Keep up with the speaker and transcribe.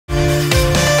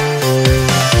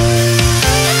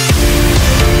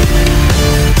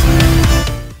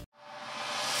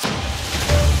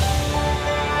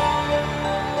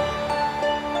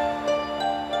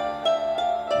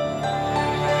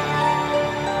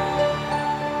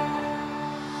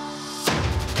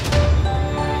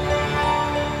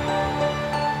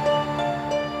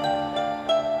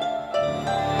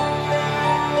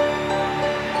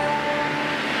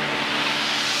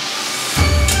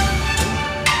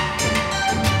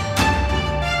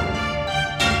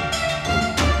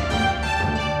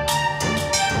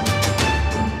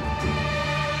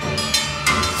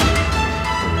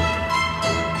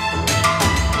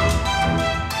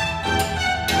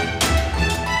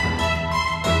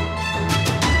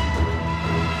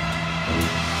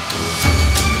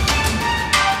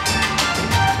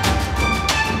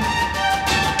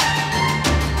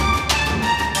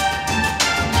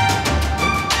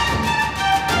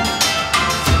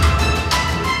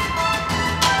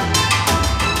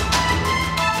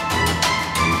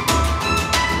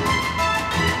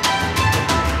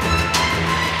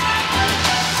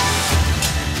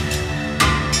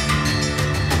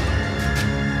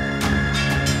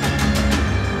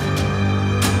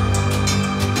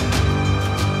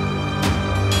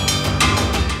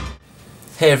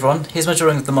Hey everyone, here's my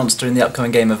drawing of the monster in the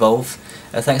upcoming game Evolve.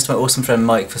 Thanks to my awesome friend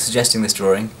Mike for suggesting this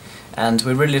drawing, and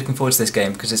we're really looking forward to this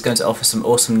game because it's going to offer some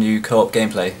awesome new co-op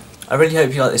gameplay. I really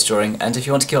hope you like this drawing, and if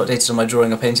you want to keep updated on my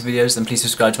drawing or painting videos then please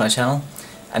subscribe to my channel,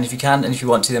 and if you can and if you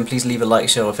want to then please leave a like,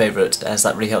 share or favourite, as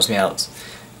that really helps me out.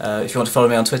 If you want to follow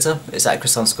me on Twitter, it's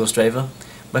 @Chris_Straver.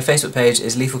 My Facebook page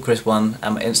is LethalChris1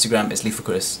 and my Instagram is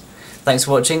LethalChris. Thanks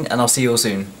for watching and I'll see you all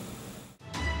soon.